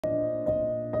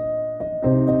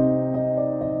Well,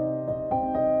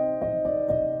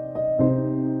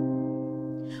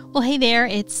 hey there,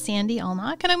 it's Sandy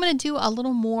Allnock, and I'm going to do a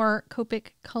little more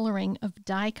Copic coloring of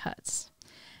die cuts.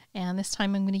 And this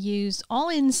time I'm going to use All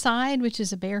Inside, which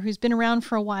is a bear who's been around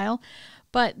for a while,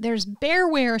 but there's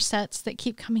bearware sets that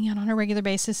keep coming out on a regular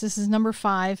basis. This is number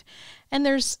 5, and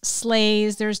there's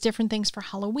sleighs, there's different things for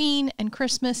Halloween and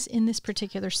Christmas in this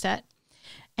particular set.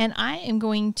 And I am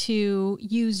going to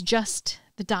use just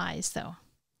the dies, though.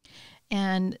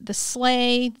 And the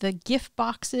sleigh, the gift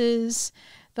boxes,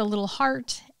 the little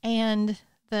heart, and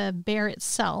the bear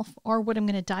itself, or what I'm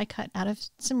going to die cut out of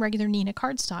some regular Neenah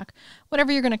cardstock.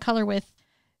 Whatever you're going to color with,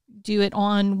 do it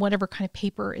on whatever kind of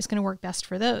paper is going to work best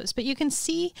for those. But you can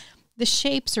see the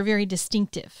shapes are very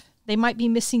distinctive. They might be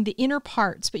missing the inner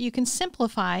parts, but you can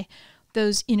simplify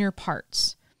those inner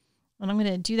parts. And I'm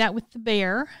going to do that with the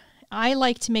bear. I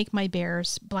like to make my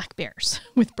bears black bears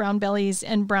with brown bellies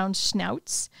and brown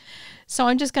snouts. So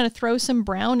I'm just going to throw some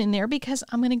brown in there because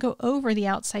I'm going to go over the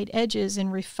outside edges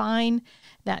and refine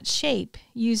that shape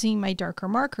using my darker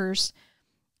markers.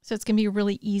 So it's going to be a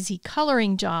really easy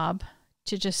coloring job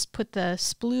to just put the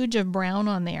splooge of brown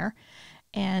on there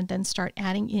and then start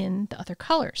adding in the other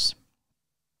colors.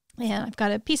 And I've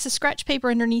got a piece of scratch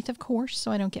paper underneath, of course,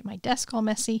 so I don't get my desk all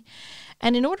messy.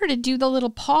 And in order to do the little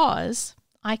paws,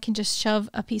 I can just shove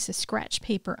a piece of scratch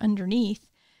paper underneath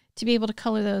to be able to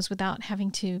color those without having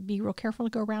to be real careful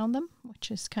to go around them, which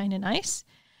is kind of nice.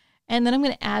 And then I'm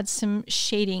going to add some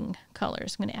shading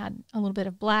colors. I'm going to add a little bit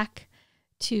of black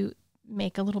to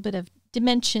make a little bit of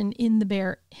dimension in the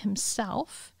bear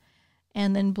himself,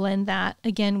 and then blend that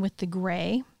again with the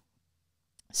gray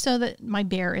so that my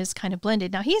bear is kind of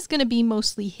blended. Now he's going to be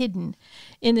mostly hidden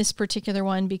in this particular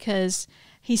one because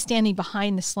he's standing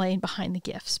behind the sleigh and behind the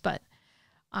gifts, but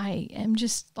I am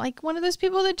just like one of those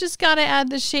people that just got to add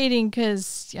the shading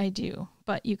because I do.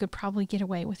 But you could probably get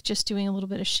away with just doing a little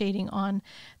bit of shading on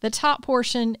the top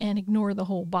portion and ignore the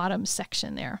whole bottom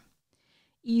section there.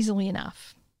 Easily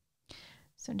enough.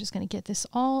 So I'm just going to get this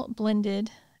all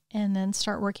blended and then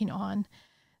start working on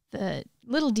the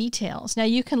little details. Now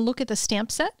you can look at the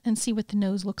stamp set and see what the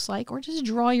nose looks like, or just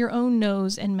draw your own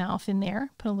nose and mouth in there.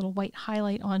 Put a little white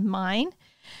highlight on mine.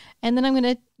 And then I'm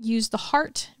going to use the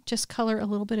heart, just color a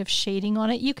little bit of shading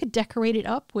on it. You could decorate it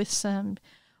up with some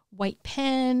white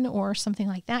pen or something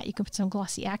like that. You can put some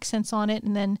glossy accents on it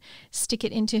and then stick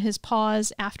it into his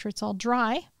paws after it's all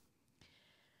dry.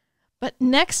 But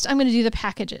next I'm going to do the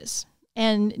packages.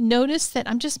 And notice that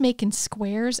I'm just making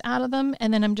squares out of them,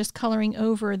 and then I'm just coloring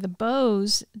over the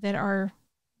bows that are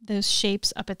those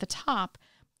shapes up at the top.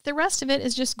 The rest of it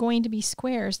is just going to be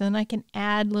squares. Then I can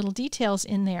add little details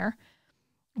in there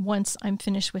once I'm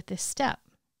finished with this step.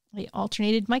 I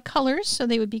alternated my colors so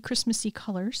they would be Christmassy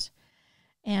colors.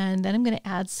 And then I'm going to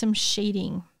add some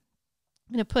shading.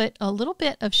 I'm going to put a little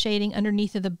bit of shading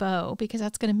underneath of the bow because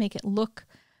that's going to make it look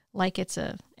like it's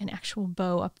an actual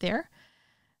bow up there.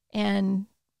 And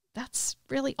that's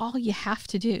really all you have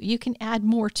to do. You can add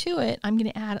more to it. I'm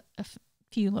going to add a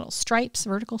few little stripes,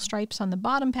 vertical stripes on the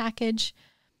bottom package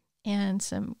and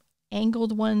some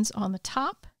angled ones on the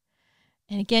top.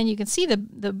 And again, you can see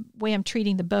the way I'm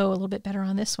treating the bow a little bit better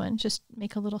on this one. Just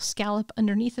make a little scallop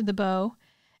underneath of the bow,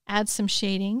 add some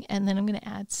shading, and then I'm going to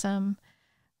add some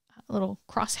little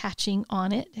cross hatching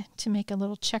on it to make a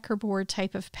little checkerboard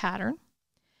type of pattern.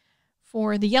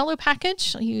 For the yellow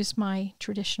package, I'll use my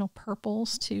traditional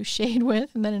purples to shade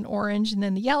with, and then an orange, and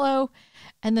then the yellow,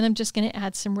 and then I'm just going to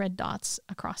add some red dots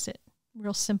across it.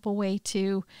 Real simple way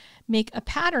to make a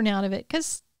pattern out of it,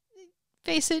 because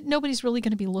face it, nobody's really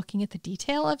going to be looking at the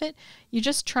detail of it. You're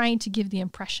just trying to give the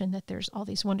impression that there's all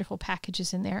these wonderful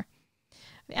packages in there.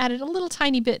 I've added a little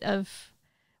tiny bit of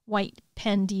white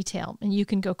pen detail, and you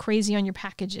can go crazy on your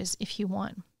packages if you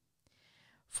want.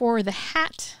 For the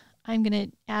hat, I'm going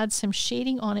to add some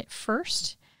shading on it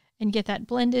first and get that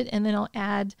blended, and then I'll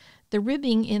add the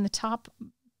ribbing in the top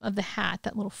of the hat,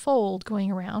 that little fold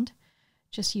going around,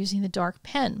 just using the dark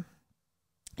pen.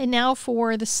 And now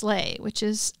for the sleigh, which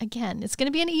is, again, it's going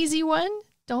to be an easy one.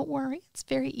 Don't worry, it's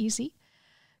very easy.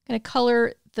 I'm going to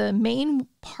color the main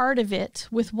part of it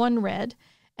with one red,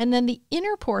 and then the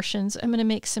inner portions, I'm going to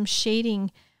make some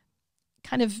shading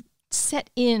kind of set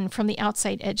in from the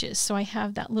outside edges. So I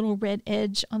have that little red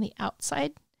edge on the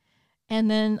outside, and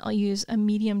then I'll use a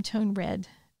medium tone red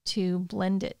to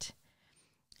blend it.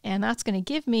 And that's going to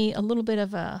give me a little bit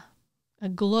of a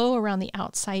glow around the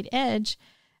outside edge.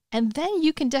 And then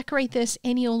you can decorate this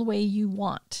any old way you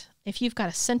want. If you've got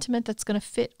a sentiment that's going to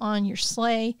fit on your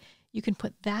sleigh, you can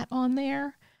put that on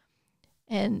there.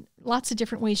 And lots of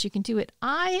different ways you can do it.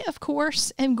 I, of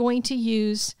course, am going to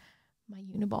use my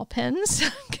Uni-ball pens.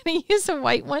 I'm going to use a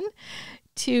white one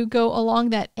to go along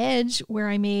that edge where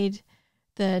I made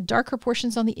the darker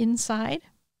portions on the inside.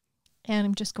 And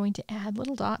I'm just going to add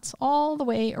little dots all the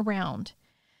way around.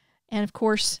 And of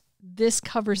course, this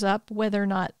covers up whether or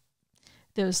not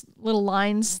those little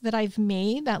lines that I've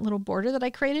made, that little border that I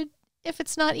created, if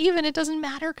it's not even, it doesn't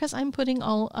matter because I'm putting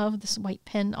all of this white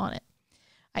pen on it.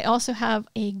 I also have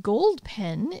a gold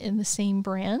pen in the same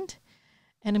brand,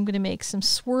 and I'm going to make some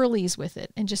swirlies with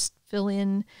it and just fill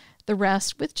in the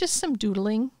rest with just some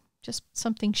doodling, just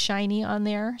something shiny on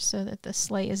there so that the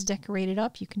sleigh is decorated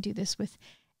up. You can do this with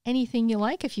anything you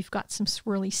like. If you've got some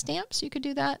swirly stamps, you could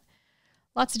do that.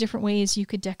 Lots of different ways you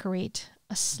could decorate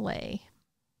a sleigh.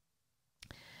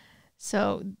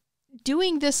 So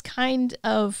doing this kind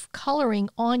of coloring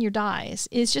on your dies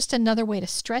is just another way to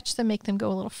stretch them, make them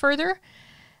go a little further,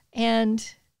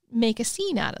 and make a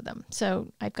scene out of them.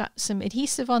 So I've got some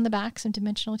adhesive on the back, some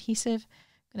dimensional adhesive.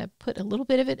 I'm going to put a little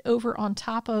bit of it over on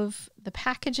top of the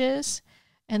packages,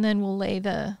 and then we'll lay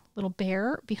the little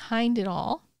bear behind it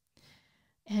all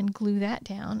and glue that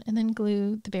down, and then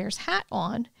glue the bear's hat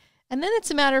on. And then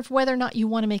it's a matter of whether or not you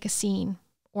want to make a scene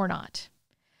or not.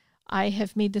 I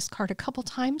have made this card a couple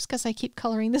times because I keep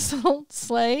coloring this little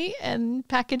sleigh and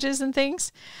packages and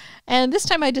things. And this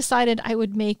time I decided I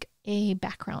would make a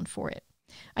background for it.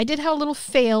 I did have a little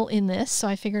fail in this, so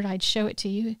I figured I'd show it to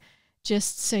you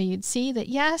just so you'd see that,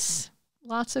 yes,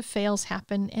 lots of fails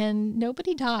happen and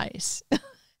nobody dies.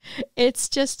 It's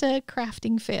just a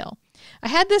crafting fail. I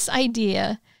had this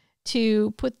idea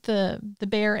to put the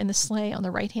bear and the sleigh on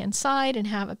the right-hand side and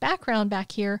have a background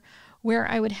back here where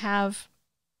I would have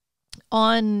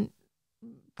on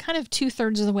kind of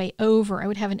 2/3 of the way over, I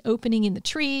would have an opening in the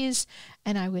trees,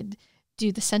 and I would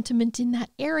do the sentiment in that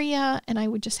area, and I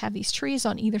would just have these trees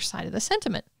on either side of the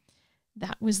sentiment.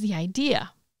 That was the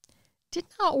idea. Did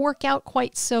not work out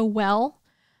quite so well,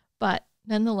 but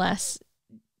nonetheless,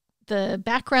 the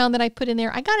background that I put in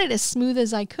there, I got it as smooth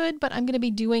as I could, but I'm going to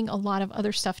be doing a lot of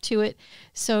other stuff to it,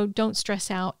 so don't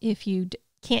stress out if you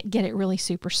can't get it really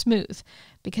super smooth,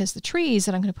 because the trees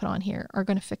that I'm going to put on here are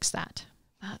going to fix that.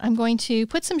 But I'm going to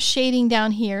put some shading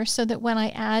down here so that when I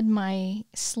add my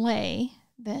sleigh,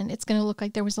 then it's going to look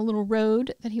like there was a little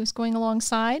road that he was going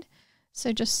alongside.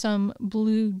 So just some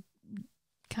blue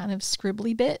kind of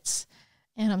scribbly bits.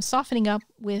 And I'm softening up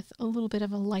with a little bit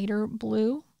of a lighter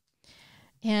blue.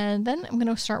 And then I'm going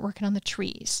to start working on the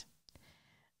trees.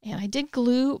 And I did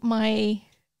glue my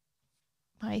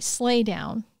sleigh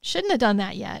down. Shouldn't have done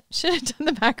that yet. Should have done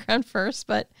the background first,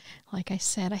 but like I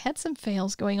said, I had some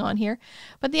fails going on here.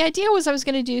 But the idea was I was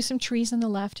going to do some trees on the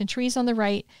left and trees on the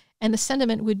right, and the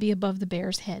sentiment would be above the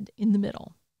bear's head in the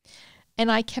middle.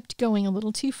 And I kept going a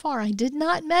little too far. I did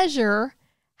not measure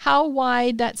how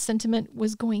wide that sentiment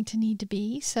was going to need to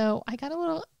be, so I got a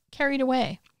little carried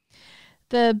away.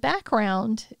 The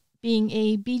background being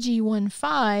a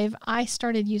BG15, I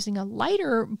started using a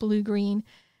lighter blue-green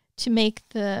to make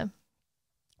the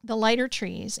lighter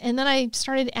trees. And then I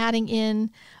started adding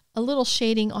in a little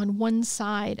shading on one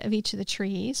side of each of the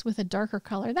trees with a darker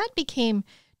color. That became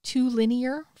too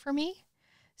linear for me.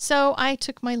 So I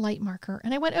took my light marker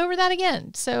and I went over that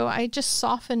again. So I just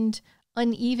softened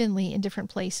unevenly in different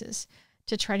places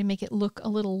to try to make it look a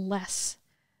little less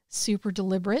super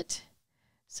deliberate.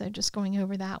 So just going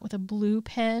over that with a blue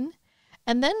pen.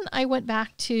 And then I went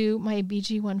back to my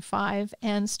BG15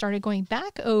 and started going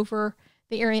back over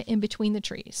the area in between the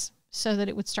trees so that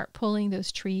it would start pulling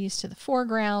those trees to the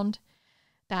foreground,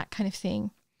 that kind of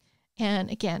thing. And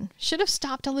again, should have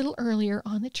stopped a little earlier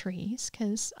on the trees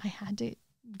because I had to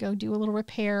go do a little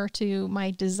repair to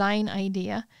my design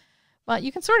idea. But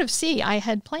you can sort of see I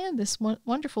had planned this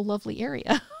wonderful, lovely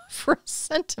area for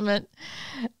sentiment.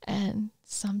 And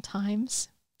sometimes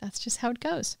that's just how it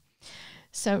goes.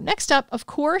 So next up, of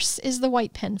course, is the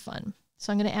white pen fun.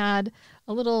 So I'm going to add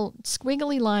a little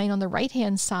squiggly line on the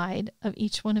right-hand side of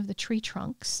each one of the tree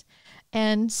trunks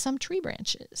and some tree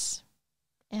branches,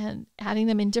 and adding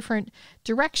them in different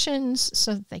directions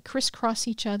so that they crisscross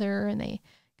each other and they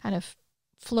kind of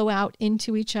flow out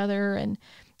into each other and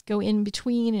go in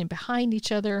between and behind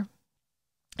each other.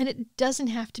 And it doesn't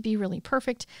have to be really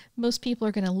perfect. Most people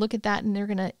are going to look at that and they're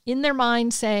going to, in their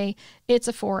mind, say, it's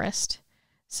a forest.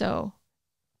 So,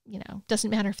 you know,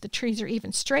 doesn't matter if the trees are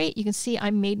even straight. You can see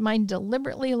I made mine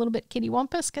deliberately a little bit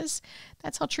kitty-wampus because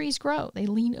that's how trees grow. They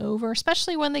lean over,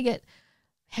 especially when they get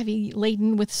heavy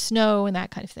laden with snow and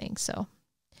that kind of thing. So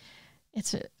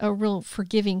it's a real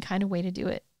forgiving kind of way to do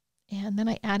it. And then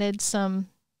I added some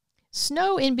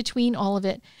snow in between all of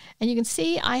it. And you can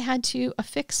see I had to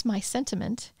affix my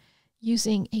sentiment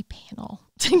using a panel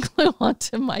to glue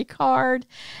onto my card.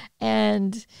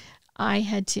 And I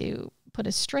had to put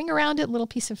a string around it, a little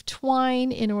piece of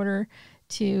twine in order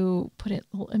to put a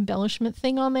little embellishment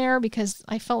thing on there because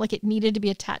I felt like it needed to be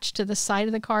attached to the side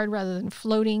of the card rather than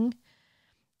floating.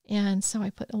 And so I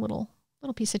put a little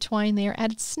piece of twine there,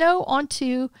 added snow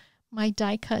onto my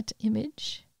die cut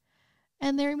image.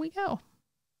 And there we go.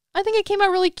 I think it came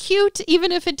out really cute,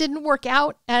 even if it didn't work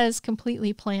out as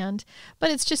completely planned. But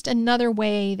it's just another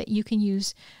way that you can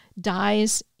use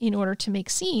dies in order to make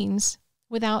scenes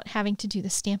without having to do the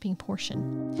stamping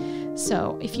portion.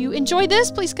 So if you enjoyed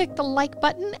this, please click the like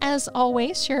button. As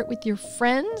always, share it with your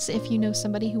friends if you know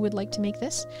somebody who would like to make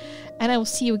this. And I will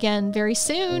see you again very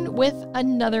soon with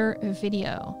another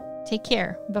video. Take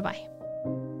care. Bye-bye.